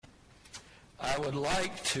I would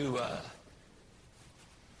like to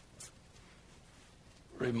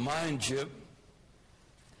remind you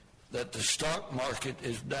that the stock market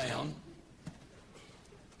is down.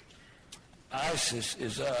 ISIS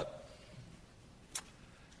is up.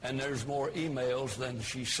 And there's more emails than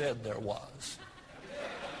she said there was.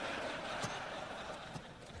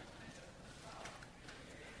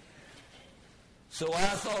 So I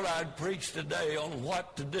thought I'd preach today on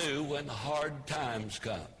what to do when hard times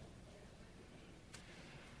come.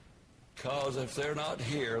 Because if they're not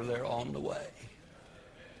here, they're on the way.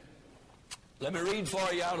 Let me read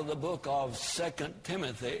for you out of the book of 2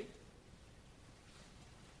 Timothy,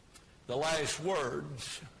 the last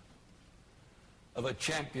words of a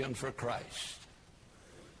champion for Christ.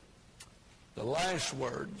 The last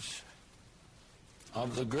words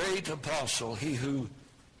of the great apostle, he who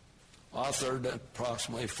authored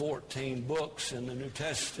approximately 14 books in the New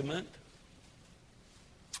Testament.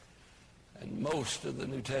 And most of the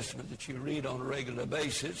New Testament that you read on a regular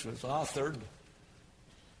basis was authored,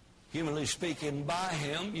 humanly speaking, by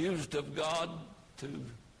him, used of God to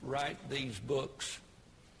write these books.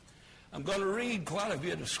 I'm going to read quite a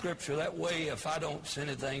bit of Scripture. That way, if I don't see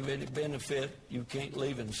anything of any benefit, you can't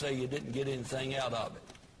leave and say you didn't get anything out of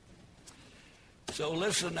it. So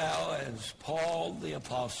listen now as Paul the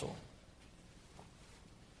Apostle,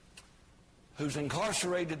 who's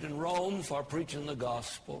incarcerated in Rome for preaching the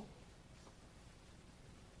gospel,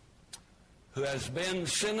 who has been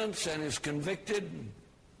sentenced and is convicted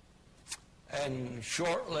and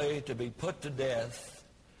shortly to be put to death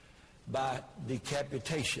by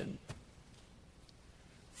decapitation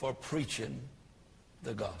for preaching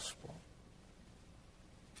the gospel.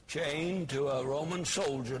 Chained to a Roman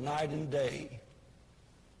soldier night and day.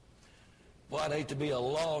 Boy, I'd hate to be a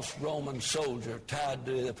lost Roman soldier tied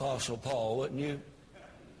to the Apostle Paul, wouldn't you?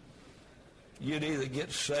 You'd either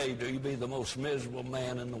get saved or you'd be the most miserable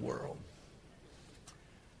man in the world.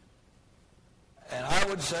 And I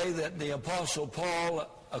would say that the Apostle Paul,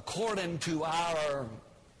 according to our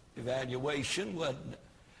evaluation, would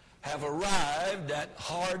have arrived at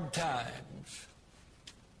hard times.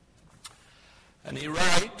 And he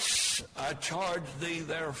writes, I charge thee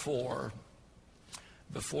therefore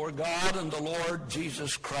before God and the Lord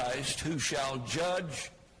Jesus Christ, who shall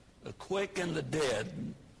judge the quick and the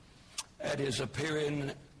dead at his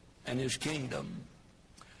appearing and his kingdom.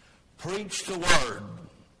 Preach the word.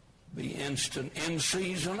 Be instant in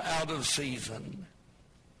season, out of season.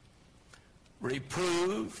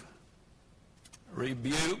 Reprove,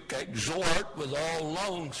 rebuke, exhort with all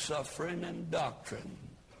long-suffering and doctrine.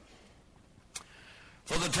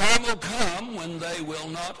 For the time will come when they will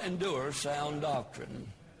not endure sound doctrine,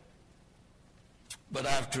 but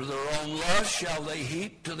after their own lust shall they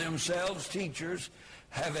heap to themselves teachers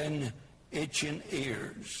having itching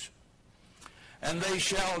ears. And they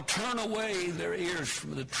shall turn away their ears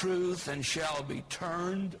from the truth and shall be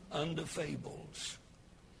turned unto fables.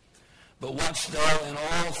 But watch thou in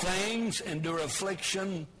all things, endure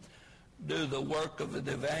affliction, do the work of an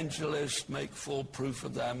evangelist, make full proof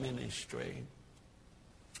of thy ministry.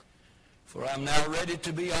 For I am now ready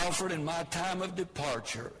to be offered, and my time of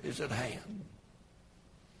departure is at hand.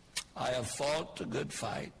 I have fought the good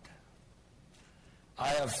fight. I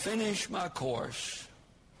have finished my course.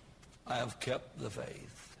 I have kept the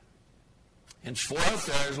faith. Henceforth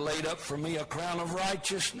there is laid up for me a crown of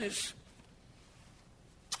righteousness,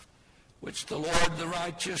 which the Lord the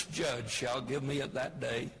righteous judge shall give me at that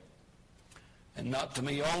day, and not to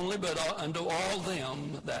me only, but unto all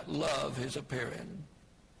them that love his appearing.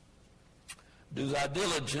 Do thy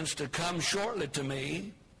diligence to come shortly to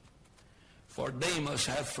me, for Demas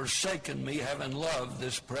hath forsaken me, having loved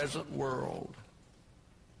this present world.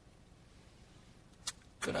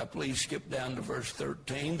 Could I please skip down to verse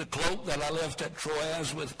 13? The cloak that I left at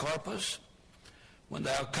Troas with Carpus, when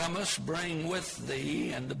thou comest, bring with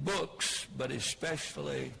thee, and the books, but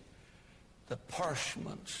especially the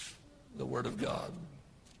parchments, the word of God.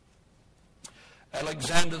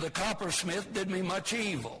 Alexander the coppersmith did me much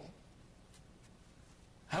evil.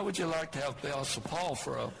 How would you like to have the Apostle Paul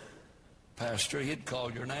for a pastor? He'd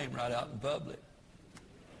call your name right out in public.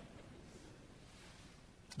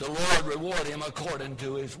 The Lord reward him according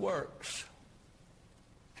to his works.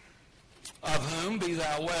 Of whom be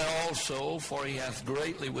thou well also, for he hath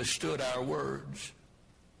greatly withstood our words.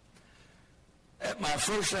 At my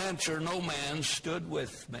first answer no man stood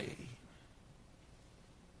with me.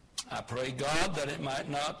 I pray God that it might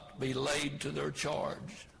not be laid to their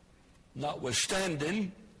charge.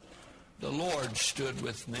 Notwithstanding, the Lord stood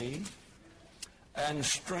with me and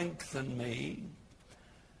strengthened me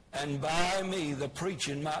and by me the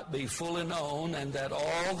preaching might be fully known, and that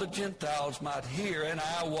all the Gentiles might hear, and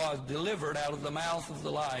I was delivered out of the mouth of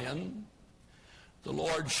the lion. The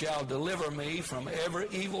Lord shall deliver me from every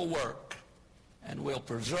evil work, and will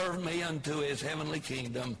preserve me unto his heavenly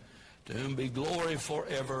kingdom, to whom be glory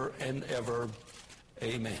forever and ever.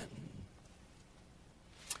 Amen.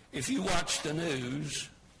 If you watch the news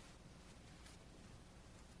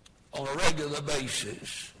on a regular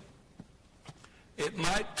basis, it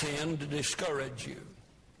might tend to discourage you.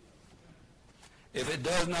 If it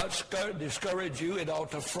does not discourage you, it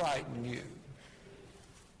ought to frighten you.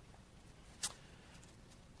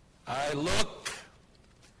 I look,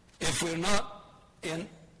 if we're not in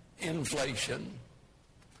inflation,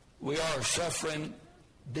 we are suffering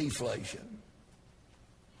deflation.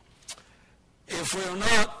 If we're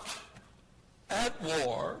not at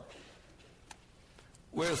war,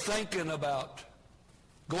 we're thinking about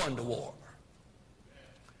going to war.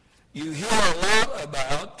 You hear a lot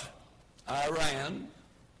about Iran,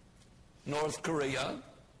 North Korea,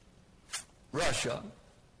 Russia,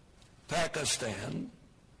 Pakistan,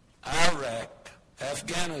 Iraq,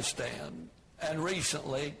 Afghanistan, and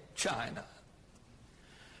recently China.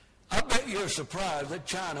 I bet you're surprised that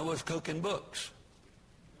China was cooking books,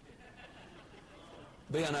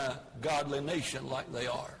 being a godly nation like they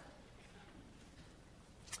are.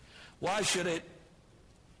 Why should it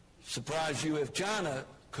surprise you if China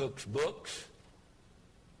cooks books,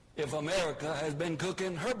 if America has been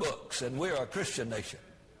cooking her books and we're a Christian nation?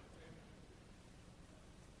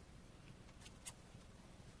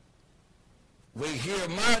 We hear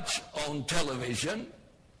much on television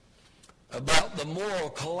about the moral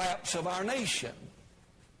collapse of our nation.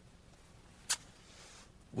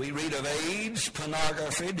 We read of AIDS,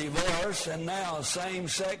 pornography, divorce, and now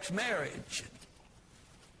same-sex marriage.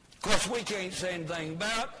 Of course, we can't say anything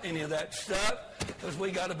about any of that stuff because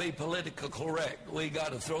we got to be politically correct. We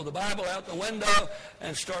got to throw the Bible out the window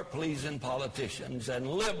and start pleasing politicians and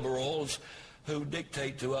liberals who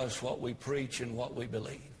dictate to us what we preach and what we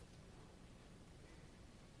believe.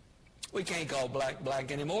 We can't call black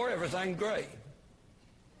black anymore. Everything's gray.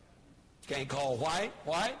 Can't call white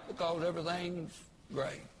white because everything's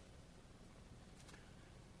gray.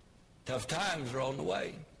 Tough times are on the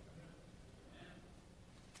way.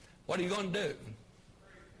 What are you going to do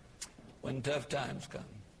when tough times come?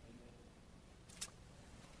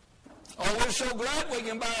 Oh, we're so glad we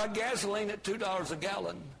can buy our gasoline at $2 a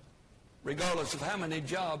gallon, regardless of how many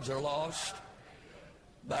jobs are lost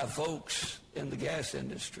by folks in the gas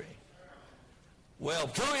industry. Well,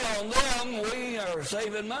 pray on them, we are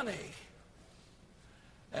saving money.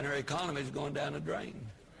 And our economy is going down the drain.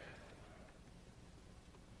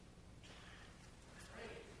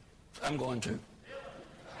 I'm going to.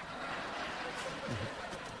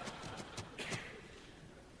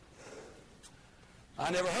 I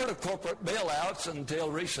never heard of corporate bailouts until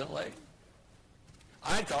recently.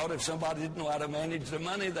 I thought if somebody didn't know how to manage their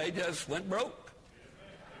money, they just went broke.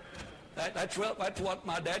 That's what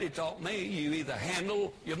my daddy taught me. You either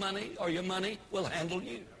handle your money or your money will handle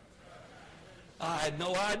you. I had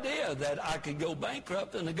no idea that I could go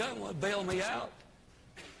bankrupt and the government would bail me out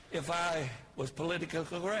if I was politically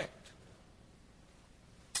correct.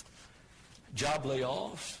 Job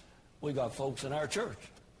layoffs. We got folks in our church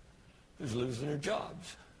who's losing their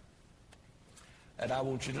jobs. And I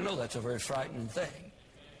want you to know that's a very frightening thing,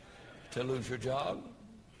 to lose your job,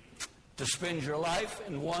 to spend your life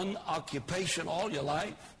in one occupation all your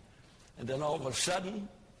life, and then all of a sudden,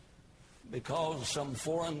 because some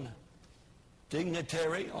foreign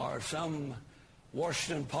dignitary or some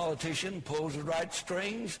Washington politician pulls the right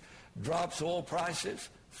strings, drops oil prices,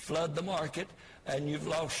 flood the market, and you've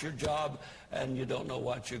lost your job and you don't know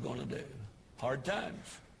what you're going to do. Hard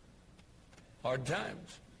times. Hard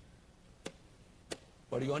times.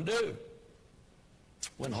 What are you going to do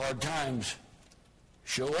when hard times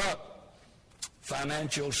show up?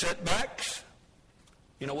 Financial setbacks.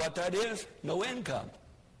 You know what that is? No income.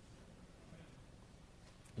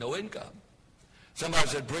 No income. Somebody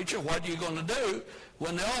said, preacher, what are you going to do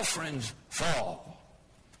when the offerings fall?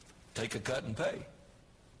 Take a cut and pay.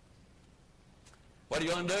 What are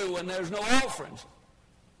you going to do when there's no offerings?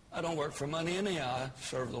 I don't work for money anyhow. I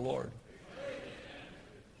serve the Lord.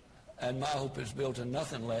 And my hope is built in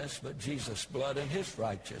nothing less but Jesus' blood and his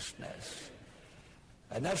righteousness.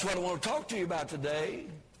 And that's what I want to talk to you about today.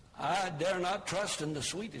 I dare not trust in the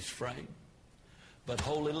sweetest frame, but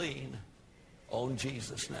wholly lean on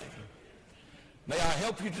Jesus' name. May I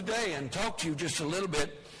help you today and talk to you just a little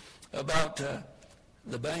bit about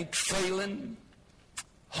the banks failing,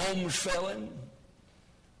 homes failing,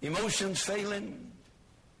 emotions failing,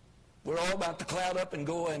 We're all about to cloud up and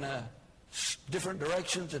go in different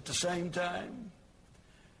directions at the same time.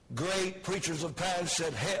 Great preachers of past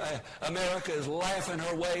said America is laughing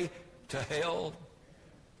her way to hell.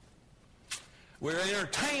 We're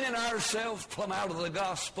entertaining ourselves plumb out of the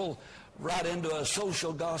gospel right into a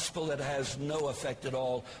social gospel that has no effect at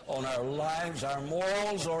all on our lives, our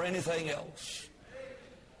morals, or anything else.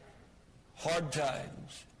 Hard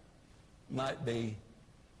times might be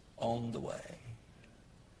on the way.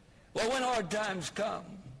 Well, when hard times come,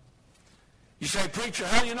 you say, preacher,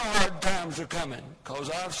 how do you know hard times are coming? Because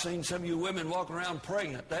I've seen some of you women walking around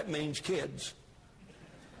pregnant. That means kids.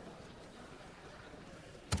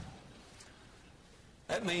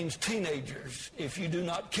 That means teenagers, if you do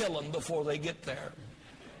not kill them before they get there.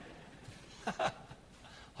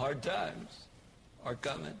 Hard times are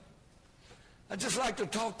coming. I'd just like to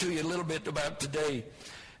talk to you a little bit about today.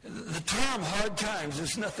 The term hard times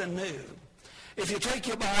is nothing new. If you take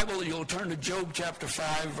your Bible, you'll turn to Job chapter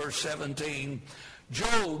 5, verse 17.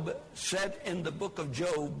 Job said in the book of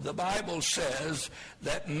Job, the Bible says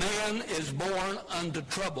that man is born unto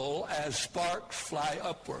trouble as sparks fly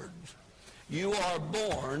upwards. You are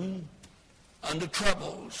born unto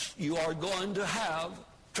troubles. You are going to have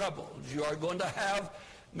troubles. You are going to have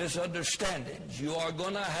misunderstandings. You are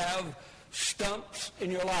going to have stumps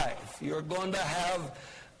in your life. You're going to have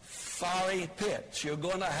fiery pits. You're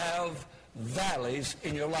going to have valleys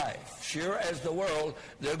in your life. Sure as the world,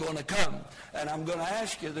 they're going to come. And I'm going to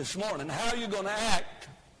ask you this morning, how are you going to act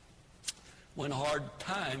when hard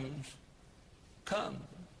times come?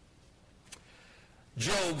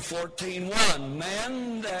 Job 14:1,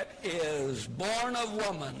 man that is born of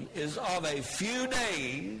woman is of a few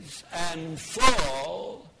days and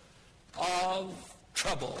full of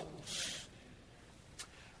troubles.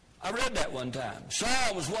 I read that one time.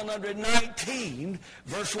 Psalms 119,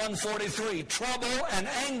 verse 143, trouble and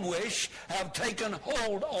anguish have taken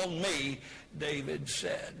hold on me, David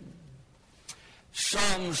said.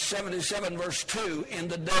 Psalm 77, verse 2, in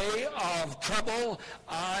the day of trouble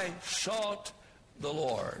I sought the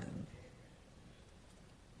Lord.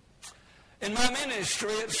 In my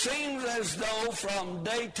ministry, it seems as though from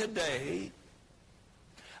day to day,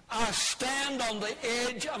 I stand on the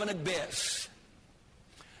edge of an abyss.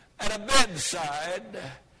 At a bedside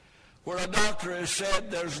where a doctor has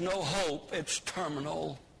said there's no hope, it's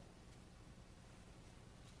terminal.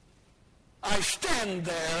 I stand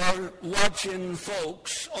there watching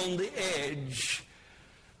folks on the edge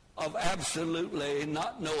of absolutely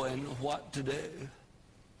not knowing what to do.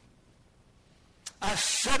 I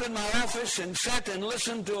sat in my office and sat and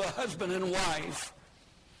listened to a husband and wife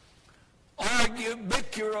argue,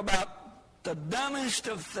 bicker about the dumbest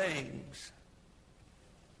of things,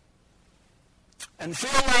 and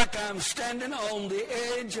feel like I'm standing on the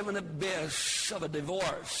edge of an abyss of a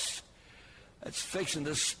divorce that's fixing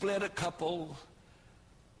to split a couple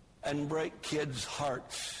and break kids'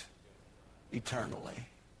 hearts eternally.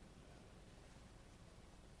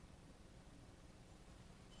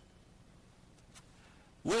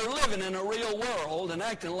 We're living in a real world and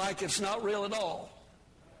acting like it's not real at all.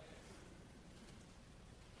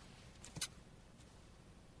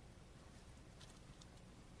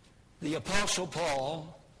 The Apostle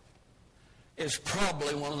Paul is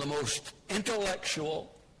probably one of the most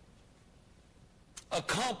intellectual,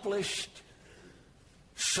 accomplished,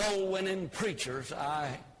 soul-winning preachers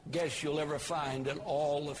I guess you'll ever find in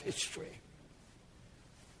all of history.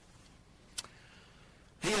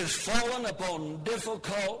 He has fallen upon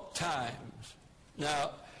difficult times.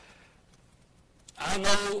 Now, I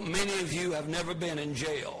know many of you have never been in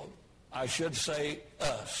jail. I should say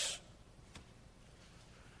us.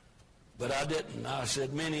 But I didn't. I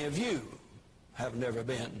said many of you have never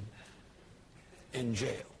been in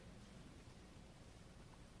jail.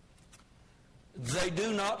 They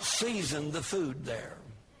do not season the food there.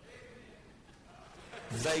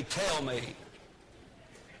 They tell me.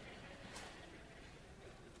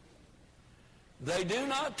 They do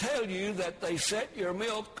not tell you that they set your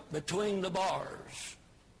milk between the bars.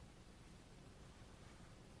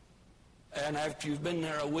 And after you've been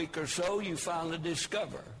there a week or so, you finally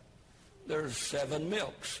discover there's 7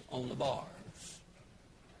 milks on the bars.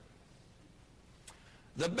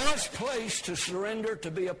 The best place to surrender to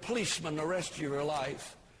be a policeman the rest of your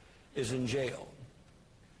life is in jail.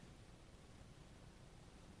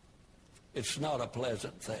 It's not a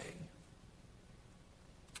pleasant thing.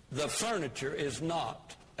 The furniture is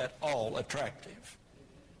not at all attractive.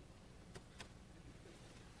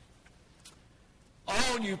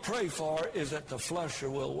 All you pray for is that the flusher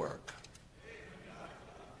will work.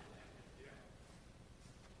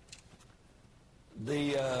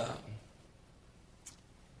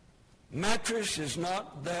 Mattress is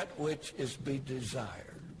not that which is be desired.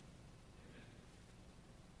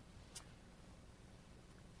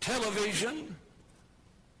 Television,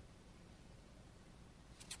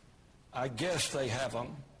 I guess they have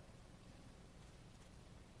them.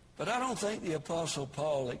 But I don't think the Apostle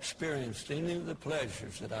Paul experienced any of the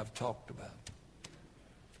pleasures that I've talked about.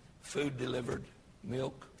 Food delivered,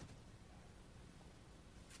 milk,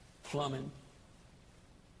 plumbing.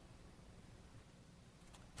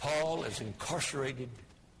 Paul is incarcerated,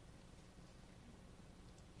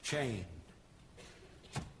 chained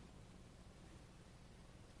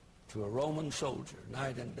to a Roman soldier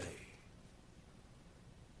night and day.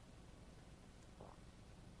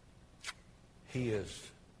 He is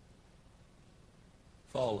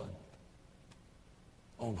fallen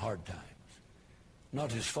on hard times.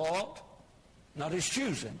 Not his fault, not his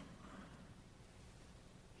choosing.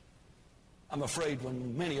 I'm afraid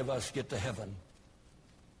when many of us get to heaven,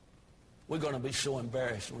 we're going to be so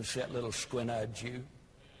embarrassed when we see that little squint-eyed Jew.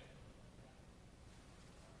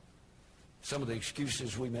 Some of the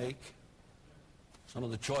excuses we make, some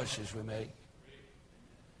of the choices we make.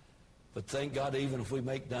 But thank God, even if we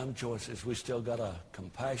make dumb choices, we still got a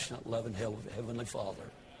compassionate, loving Heavenly Father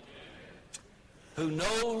who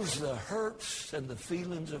knows the hurts and the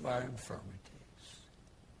feelings of our infirmities.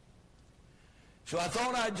 So I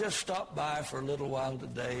thought I'd just stop by for a little while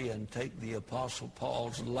today and take the Apostle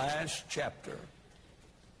Paul's last chapter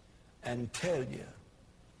and tell you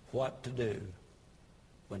what to do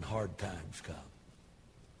when hard times come.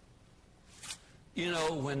 You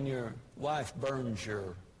know, when your wife burns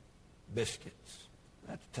your biscuits,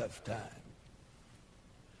 that's a tough time.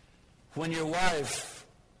 When your wife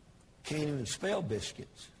can't even spell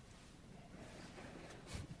biscuits,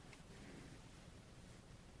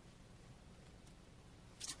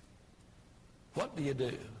 what do you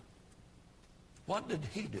do? What did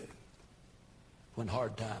he do when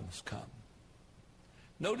hard times come?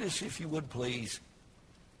 Notice, if you would please,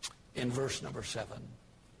 in verse number 7.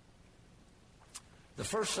 The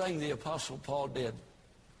first thing the Apostle Paul did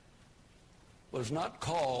was not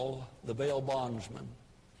call the bail bondsman.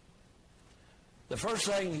 The first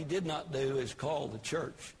thing he did not do is call the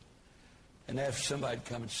church and ask somebody to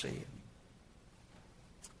come and see him.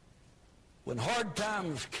 When hard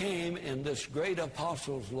times came in this great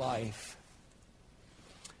apostle's life,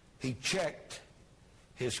 he checked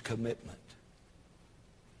his commitment.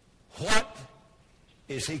 What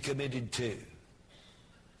is he committed to?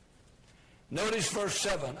 Notice verse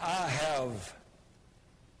 7. I have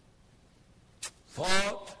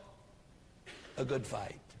fought a good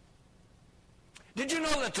fight. Did you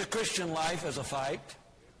know that the Christian life is a fight?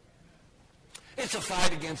 It's a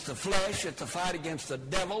fight against the flesh. It's a fight against the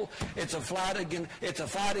devil. It's a fight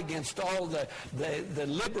against all the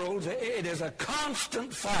liberals. It is a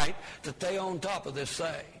constant fight to stay on top of this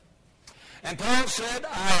thing. And Paul said,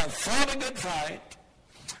 I have fought a good fight.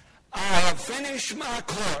 I have finished my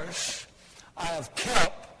course. I have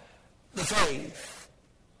kept the faith.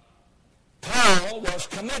 Paul was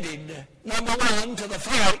committed, number one, to the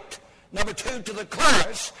fight, number two, to the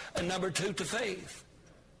course, and number two, to faith.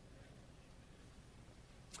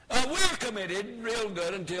 We're committed real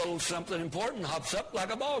good until something important hops up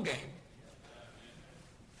like a ball game.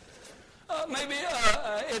 Maybe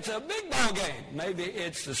it's a big ball game. Maybe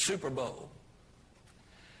it's the Super Bowl.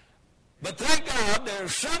 But thank God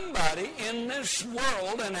there's somebody in this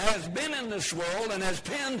world and has been in this world and has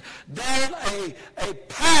pinned down a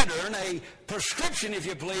pattern, a prescription, if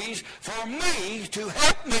you please, for me to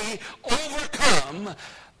help me overcome.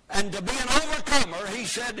 And to be an overcomer, he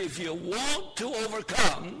said, if you want to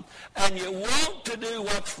overcome and you want to do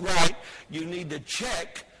what's right, you need to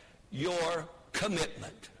check your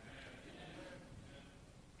commitment.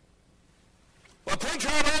 Well, preacher,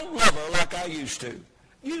 I don't love her like I used to.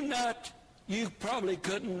 You probably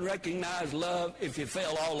couldn't recognize love if you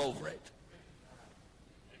fell all over it.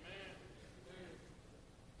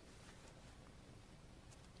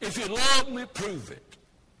 If you love me, prove it.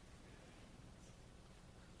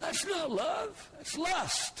 That's not love. That's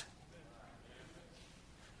lust.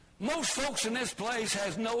 Most folks in this place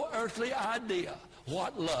has no earthly idea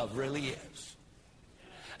what love really is.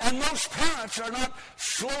 And most parents are not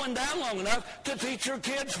slowing down long enough to teach their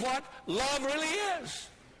kids what love really is.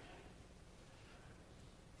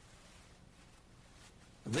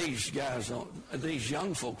 These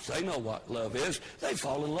young folks, they know what love is. They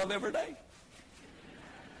fall in love every day.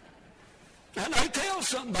 And they tell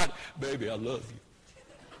somebody, baby, I love you.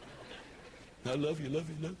 I love you, love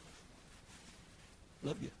you, love you.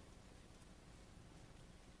 Love you.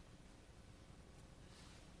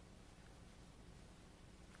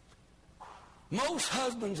 most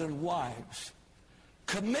husbands and wives,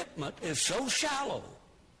 commitment is so shallow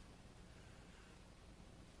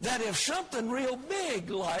that if something real big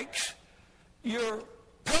like your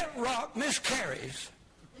pet rock miscarries,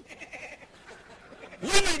 we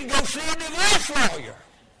need to go see a divorce lawyer.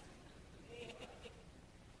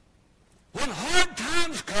 When hard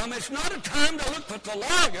times come, it's not a time to look at the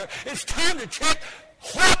lawyer. It's time to check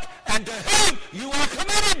what and to whom you are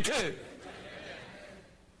committed to.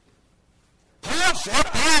 Paul said,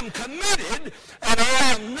 I am committed, and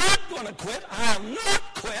I am not going to quit. I have not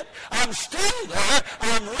quit. I'm still there.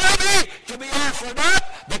 I'm ready to be offered up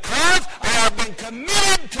because I have been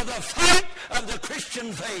committed to the fight of the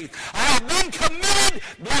Christian faith. I have been committed,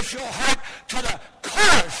 bless your heart, to the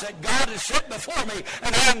course that God has set before me,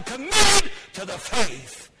 and I am committed to the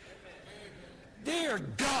faith. Dear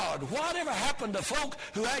God, whatever happened to folk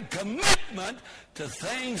who had commitment to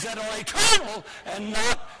things that are eternal and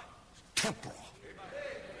not temporal?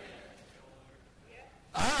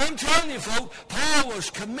 I'm telling you, folks, Paul was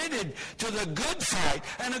committed to the good fight,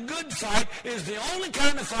 and a good fight is the only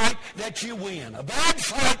kind of fight that you win. A bad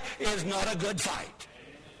fight is not a good fight.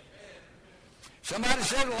 Somebody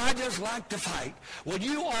said, well, I just like to fight. Well,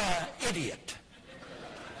 you are an idiot.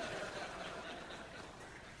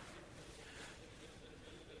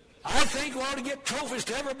 I think we ought to get trophies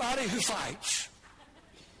to everybody who fights.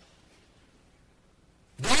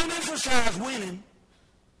 Don't emphasize winning.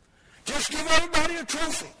 Just give everybody a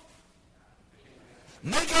trophy.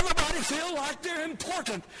 Make everybody feel like they're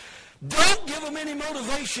important. Don't give them any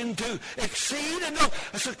motivation to exceed and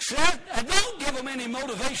success, and don't give them any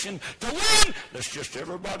motivation to win. Let's just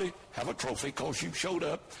everybody have a trophy because you showed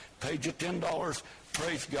up, paid you $10.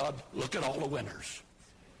 Praise God. Look at all the winners.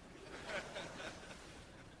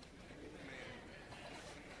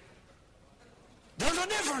 There's a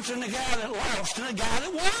difference in the guy that lost and the guy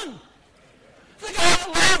that won. The guy that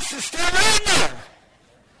lost is still in there.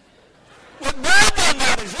 What God done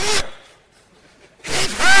that is here.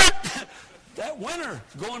 He's hurt. That winner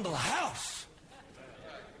is going to the house.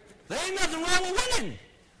 There ain't nothing wrong with winning.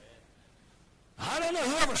 I don't know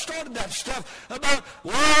whoever started that stuff about,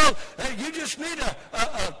 well, you just need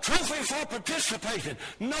a trophy for participating.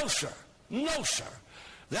 No, sir. No, sir.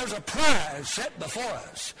 There's a prize set before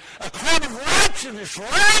us, a crown of righteousness for all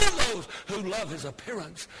of those who love his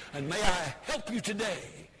appearance. And may I help you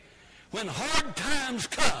today. When hard times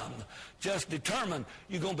come, just determine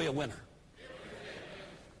you're going to be a winner.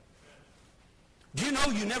 Do you know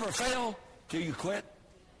you never fail till you quit?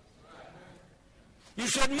 You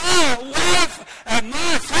said, my wife and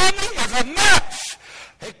my family is a mess.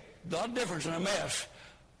 Hey, there's a lot of difference in a mess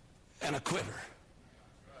and a quitter.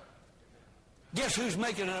 Guess who's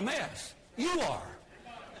making it a mess? You are.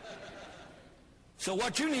 So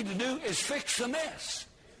what you need to do is fix the mess.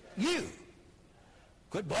 You.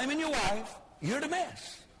 Quit blaming your wife. You're the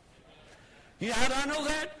mess. You know how do I know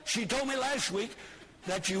that? She told me last week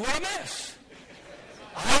that you are a mess.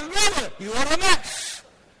 I agree with it. You are a mess.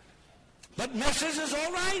 But messes is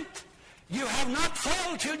all right. You have not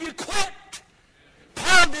failed till you quit.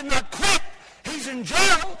 Paul did not quit. He's in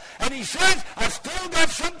jail, and he says, I've still got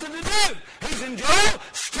something to do. He's in jail,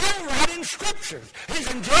 still writing scriptures.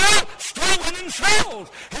 He's in jail, still winning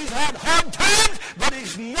souls. He's had hard times, but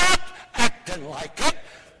he's not acting like it.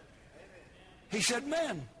 He said,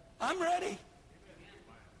 man, I'm ready.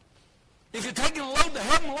 If you're taking a load to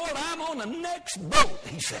heaven, Lord, I'm on the next boat,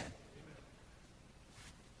 he said.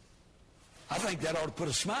 I think that ought to put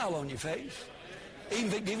a smile on your face. Even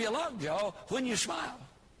if it give you a lockjaw when you smile.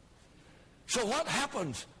 So what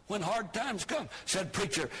happens when hard times come? Said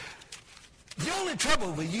preacher, the only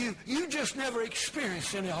trouble with you, you just never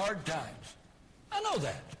experienced any hard times. I know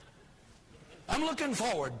that. I'm looking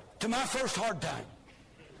forward to my first hard time.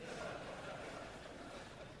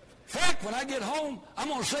 In fact, when I get home, I'm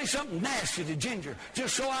going to say something nasty to Ginger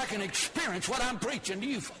just so I can experience what I'm preaching to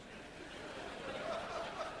you.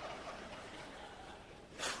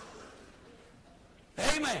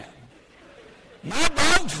 Amen. My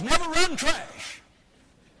dogs never run trash.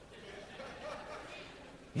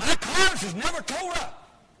 My cars has never tore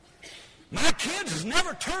up. My kids has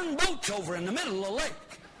never turned boats over in the middle of the lake.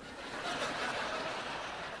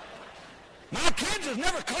 My kids has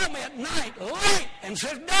never called me at night late and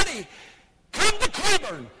said, Daddy, come to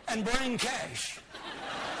Cleburne and bring cash.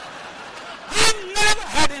 I've never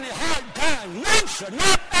had any hard times. No, sir,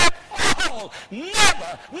 not at all.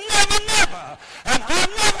 Never, never, never. And I've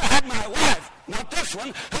never had my wife, not this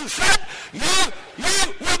one, who said, you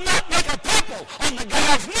will not make a pimple on the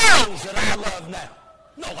guy's nose that I love now.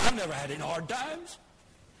 No, I've never had any hard times.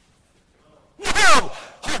 No,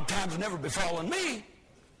 hard times never befallen me.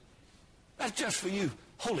 That's just for you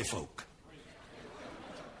holy folk.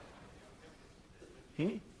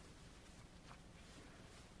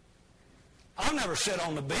 I've never sat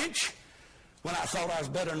on the bench when I thought I was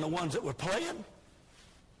better than the ones that were playing.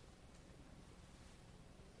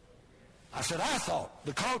 I said, I thought.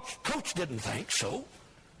 The coach didn't think so.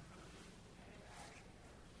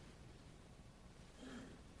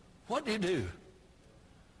 What do you do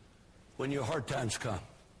when your hard times come?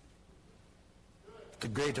 The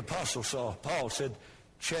great apostle Paul said,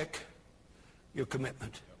 check your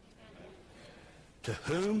commitment. To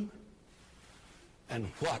whom and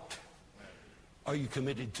what are you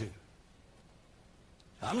committed to?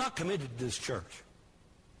 I'm not committed to this church.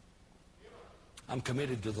 I'm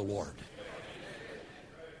committed to the Lord.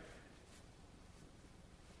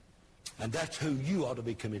 And that's who you ought to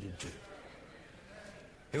be committed to.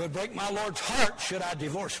 It would break my Lord's heart should I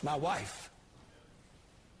divorce my wife.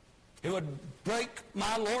 It would break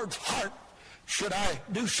my Lord's heart should I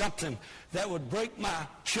do something that would break my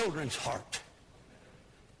children's heart.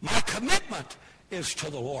 My commitment is to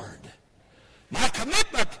the Lord. My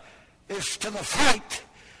commitment is to the fight.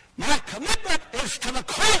 My commitment is to the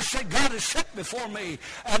course that God has set before me.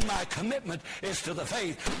 And my commitment is to the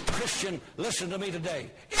faith. Christian, listen to me today.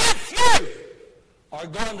 If you are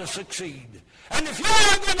going to succeed, and if you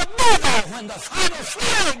are going to be there when the final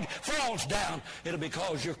flag falls down, it'll be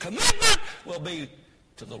because your commitment will be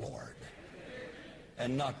to the Lord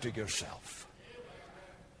and not to yourself.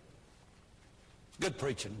 Good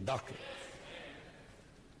preaching, doctor.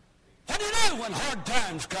 What do you do when hard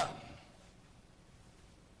times come?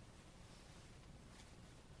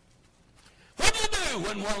 What do you do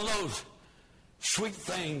when one of those sweet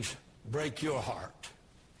things break your heart?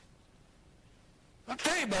 I'll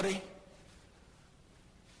tell you, buddy,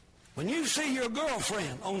 when you see your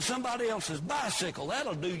girlfriend on somebody else's bicycle,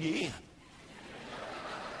 that'll do you in.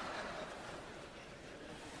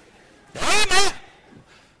 Amen.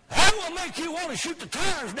 That will make you want to shoot the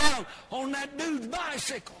tires down on that dude's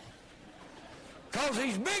bicycle. Because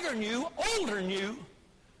he's bigger than you, older than you,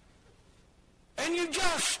 and you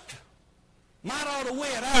just might ought to weigh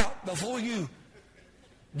it out before you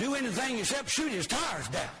do anything except shoot his tires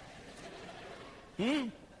down.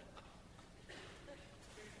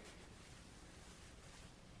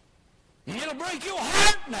 It'll break your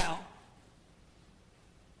heart now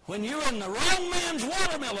when you're in the wrong man's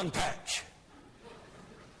watermelon patch.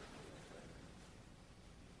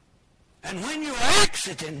 And when you're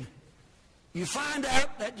exiting, you find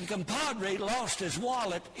out that your compadre lost his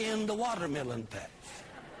wallet in the watermelon patch.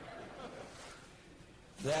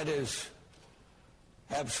 That is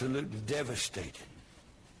absolutely devastating.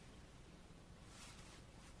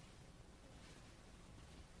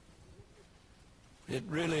 It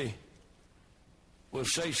really will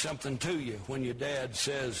say something to you when your dad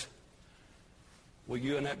says, were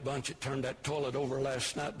you and that bunch that turned that toilet over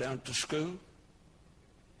last night down at the school?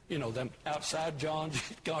 You know, them outside Johns,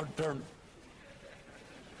 God turned.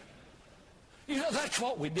 You know, that's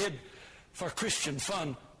what we did for Christian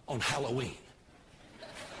fun on Halloween.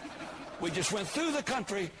 We just went through the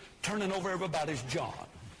country turning over everybody's John.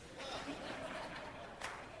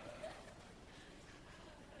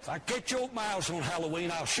 If I catch you 8 miles on Halloween,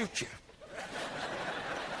 I'll shoot you.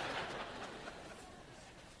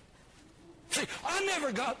 See,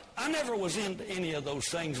 I never was into any of those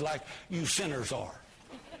things like you sinners are.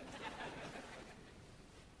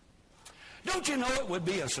 Don't you know it would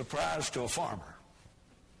be a surprise to a farmer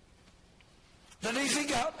that if he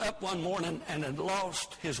got up one morning and had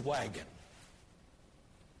lost his wagon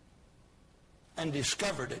and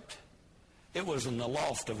discovered it, it was in the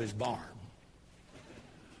loft of his barn.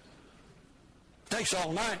 It takes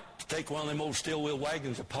all night to take one of them old steel wheel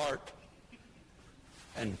wagons apart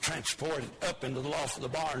and transport it up into the loft of the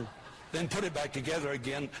barn, then put it back together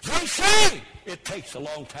again. They say it takes a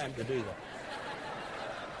long time to do that.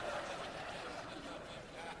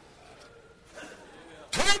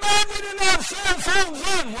 Too bad we didn't have cell phones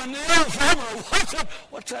then when the old farmer,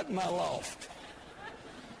 what's that in my loft?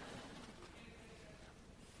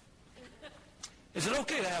 Is it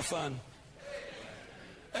okay to have fun?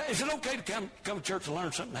 Is it okay to come to church and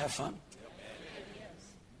learn something and have fun?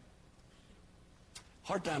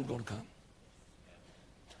 Hard times going to come.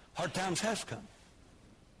 Hard times has come.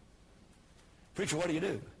 Preacher, what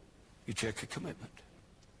do? You check your commitment.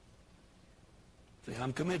 Say,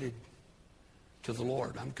 I'm committed to the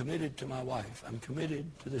Lord. I'm committed to my wife. I'm committed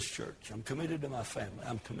to this church. I'm committed to my family.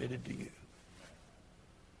 I'm committed to you.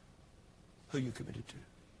 Who are you committed to?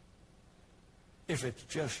 If it's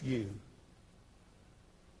just you,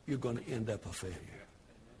 you're going to end up a failure.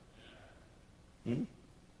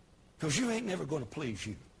 Because you ain't never going to please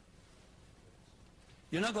you.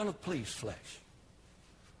 You're not going to please flesh.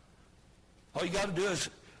 All you got to do is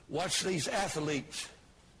watch these athletes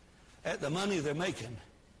at the money they're making,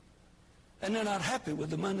 and they're not happy with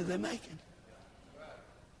the money they're making.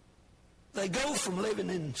 They go from living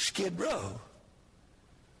in Skid Row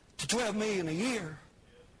to $12 million a year,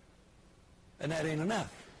 and that ain't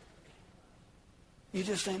enough. You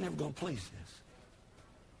just ain't never going to please this.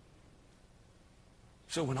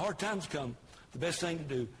 So when hard times come, the best thing to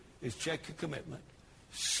do is check your commitment.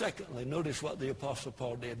 Secondly, notice what the Apostle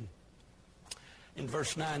Paul did in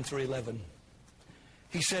verse 9 through 11.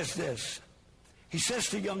 He says this. He says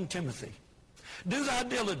to young Timothy, do thy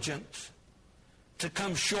diligence to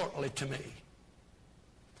come shortly to me.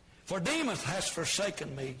 For Demas has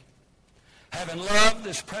forsaken me, having loved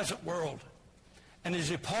this present world, and is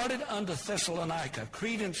departed unto Thessalonica,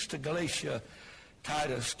 Credence to Galatia,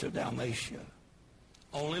 Titus to Dalmatia.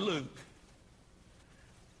 Only Luke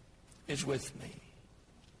is with me.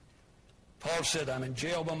 Paul said, I'm in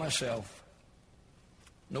jail by myself.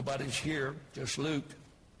 Nobody's here, just Luke.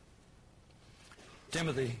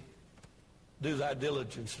 Timothy, do thy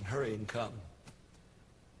diligence and hurry and come.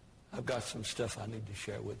 I've got some stuff I need to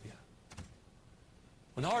share with you.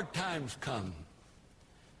 When hard times come,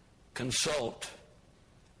 consult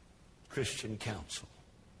Christian counsel.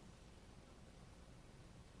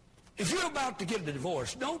 If you're about to get a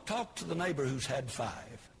divorce, don't talk to the neighbor who's had 5.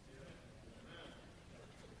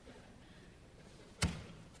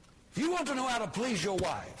 If you want to know how to please your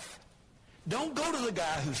wife, don't go to the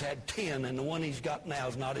guy who's had 10 and the one he's got now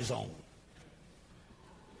is not his own.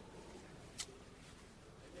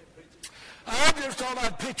 I just thought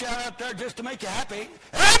I'd pitch out there just to make you happy.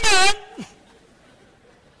 Amen!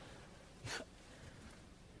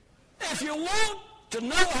 If you want to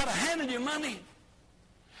know how to handle your money,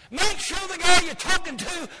 make sure the guy you're talking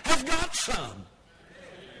to has got some.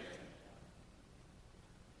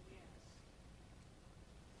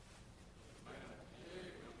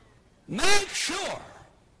 Make sure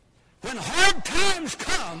when hard times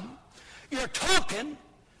come, you're talking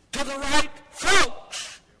to the right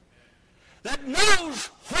folks that knows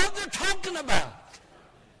what they're talking about.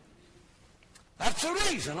 That's the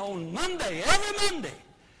reason on Monday, every Monday,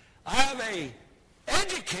 I have a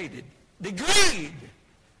educated, degreed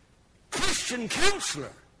Christian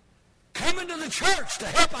counselor coming to the church to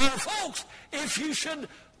help our folks if you should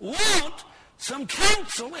want some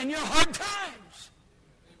counsel in your hard times.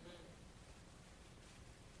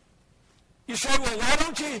 You say, well, why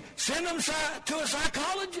don't you send them to a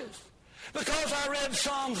psychologist? Because I read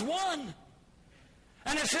Psalms 1,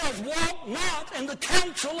 and it says, walk not in the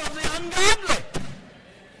counsel of the ungodly.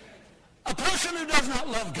 A person who does not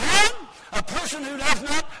love God, a person who does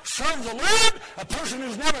not serve the Lord, a person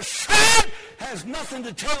who's never served, has nothing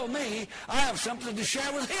to tell me. I have something to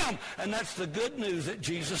share with him, and that's the good news that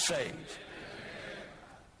Jesus saves.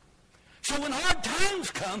 So when hard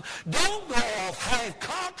times come, don't go off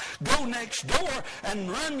half-cocked, go next door and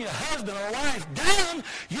run your husband or wife down.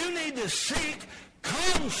 You need to seek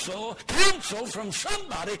counsel from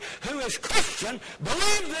somebody who is Christian,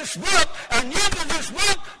 believe this book, and use this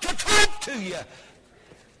book to talk to you.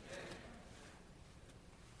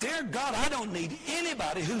 Dear God, I don't need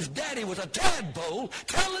anybody whose daddy was a tadpole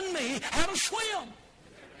telling me how to swim.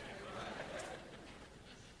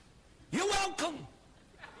 You're welcome.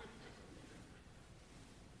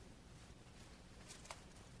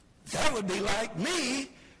 That would be like me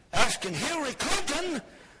asking Hillary Clinton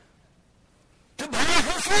to buy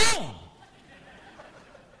her phone.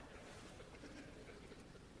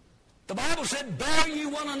 The Bible said, bear ye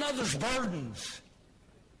one another's burdens.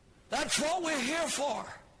 That's what we're here for.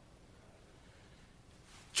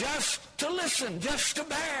 Just to listen, just to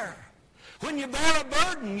bear. When you bear a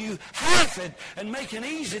burden, you half it and make it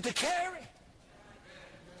easy to carry.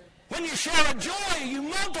 When you share a joy, you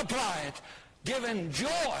multiply it, giving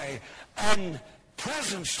joy and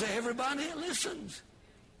presence to everybody that listens.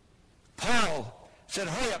 Paul said,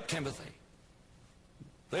 hurry up, Timothy.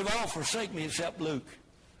 They've all forsaken me except Luke.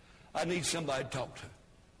 I need somebody to talk to.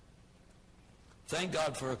 Thank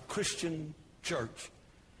God for a Christian church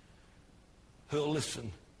who'll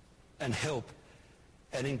listen and help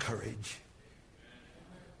and encourage.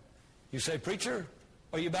 You say, preacher,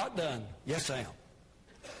 are you about done? Yes, I am.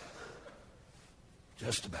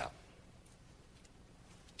 Just about.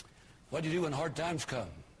 What do you do when hard times come?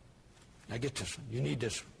 Now get this one. You need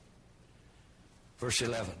this one. Verse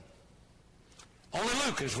 11. Only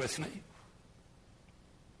Luke is with me.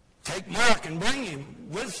 Take Mark and bring him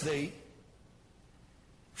with thee,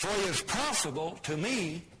 for it is profitable to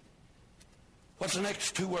me. What's the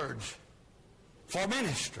next 2 words? For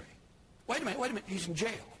ministry. Wait a minute. He's in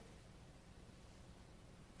jail.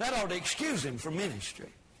 That ought to excuse him from ministry.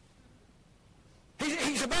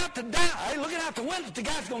 He's about to die, looking out the window. The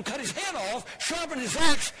guy's going to cut his head off, sharpen his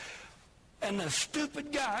axe, and the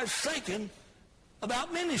stupid guy's thinking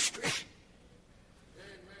about ministry.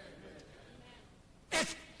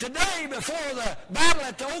 It's today before the battle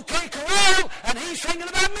at the OK Corral, and he's thinking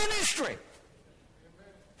about ministry.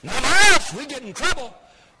 Not us. We get in trouble.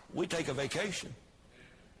 We take a vacation.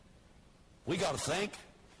 We got to think.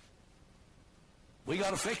 We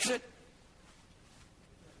got to fix it.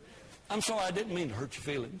 I'm sorry, I didn't mean to hurt your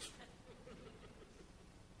feelings.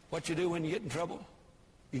 What you do when you get in trouble,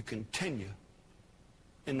 you continue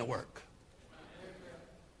in the work.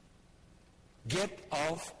 Get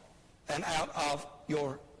off and out of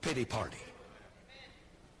your pity party.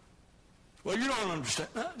 Well, you don't understand.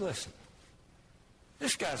 No, listen,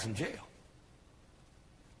 this guy's in jail.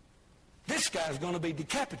 This guy's going to be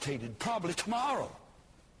decapitated probably tomorrow.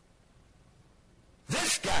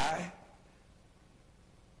 This guy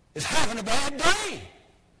is having a bad day.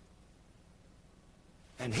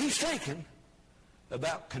 And he's thinking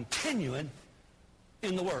about continuing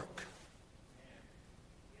in the work.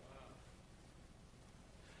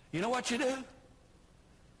 You know what you do?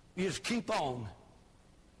 You just keep on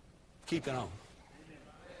keeping on.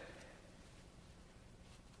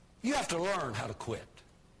 You have to learn how to quit.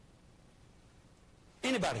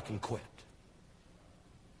 Anybody can quit.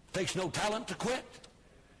 Takes no talent to quit.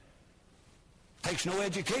 Takes no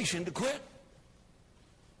education to quit.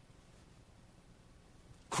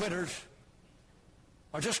 Quitters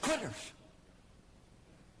are just quitters.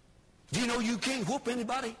 Do you know you can't whoop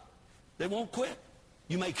anybody that won't quit?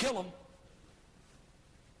 You may kill them,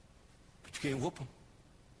 but you can't whoop them.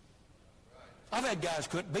 I've had guys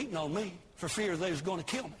quit beating on me for fear they was going to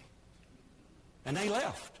kill me. And they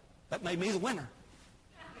left. That made me the winner.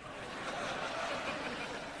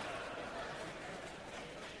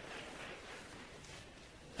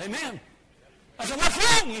 Amen. I said,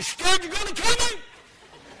 what's wrong? You scared you're going to kill me?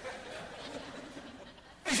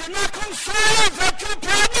 He said, not going to say, is that your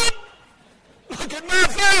problem? Look at my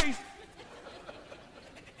face.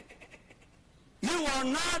 You are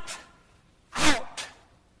not out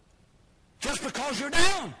just because you're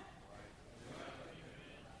down.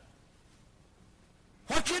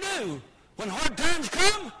 What you do when hard times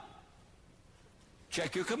come?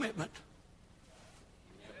 Check your commitment.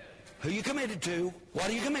 Who you committed to? What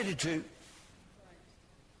are you committed to?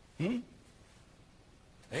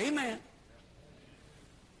 Amen.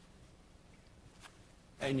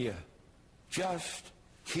 And you just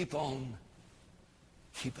keep on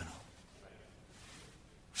keeping on.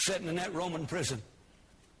 Sitting in that Roman prison,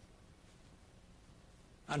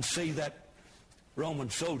 and see that Roman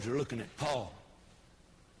soldier looking at Paul.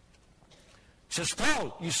 Says,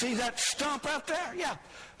 Paul, you see that stump out there? Yeah,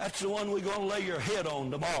 that's the one we're going to lay your head on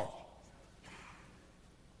tomorrow.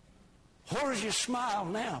 Where's your smile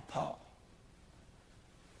now, Paul?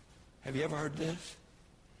 Have you ever heard this?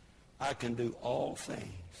 I can do all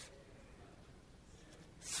things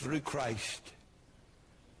through Christ,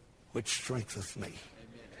 which strengtheneth me.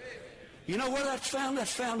 You know where that's found?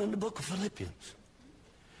 That's found in the book of Philippians.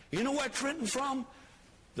 You know where it's written from?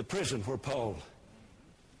 The prison where Paul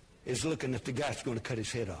is looking at the guy that's going to cut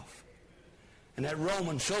his head off. And that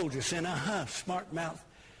Roman soldier saying, smart mouth,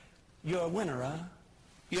 you're a winner, huh?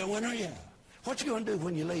 You're a winner, yeah. What you going to do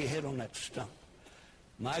when you lay your head on that stump?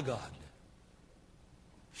 My God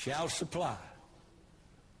shall supply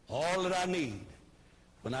all that I need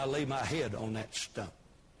when I lay my head on that stump.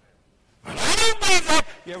 And I don't believe that.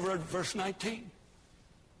 You ever read verse 19?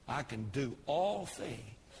 I can do all things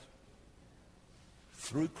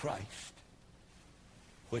through Christ,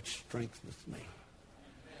 which strengtheneth me.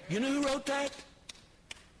 You know who wrote that?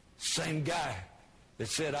 Same guy that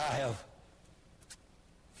said, I have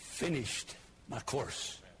finished my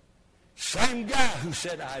course. Same guy who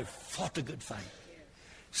said, I've fought a good fight.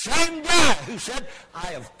 Same guy who said, I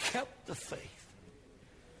have kept the faith.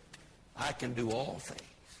 I can do all things.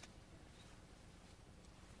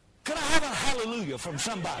 Could I have a hallelujah from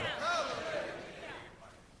somebody?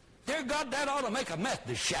 Dear God, that ought to make a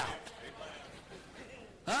Methodist shout.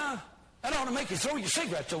 Huh? That ought to make you throw your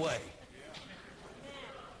cigarettes away.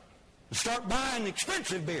 And start buying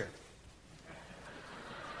expensive beer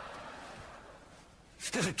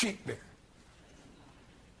instead of cheap beer.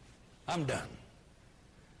 I'm done.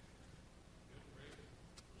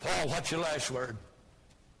 Paul, what's your last word?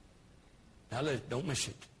 Now, don't miss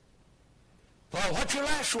it. Paul, what's your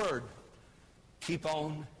last word? Keep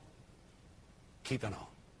on keeping on.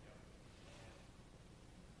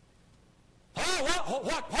 Paul,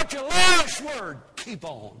 what's your last word? Keep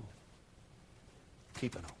on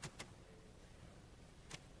keeping on.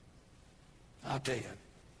 I'll tell you,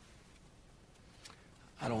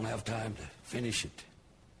 I don't have time to finish it,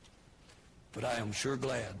 but I am sure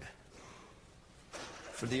glad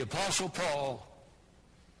for the Apostle Paul,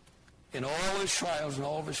 in all his trials and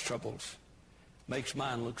all of his troubles, makes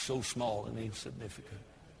mine look so small and insignificant.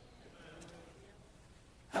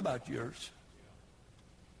 How about yours?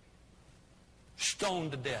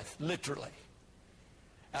 Stoned to death, literally,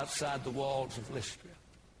 outside the walls of Lystra.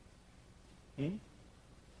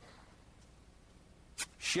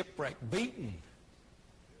 Shipwrecked, beaten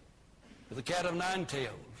with a cat of nine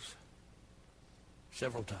tails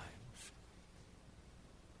several times.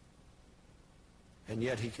 And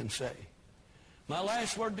yet he can say, my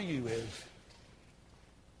last word to you is,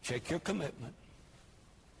 check your commitment.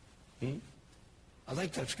 I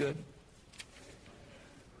think that's good.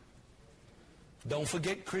 Don't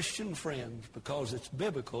forget Christian friends, because it's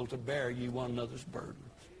biblical to bear you one another's burdens.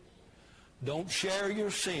 Don't share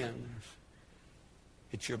your sins.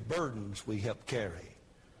 It's your burdens we help carry.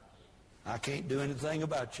 I can't do anything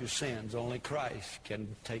about your sins. Only Christ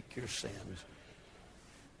can take your sins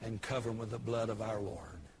and cover them with the blood of our Lord.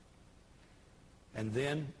 And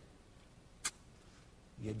then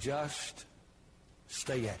you just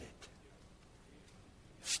stay at it.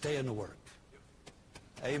 Stay in the work.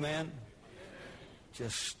 Amen?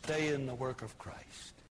 Just stay in the work of Christ.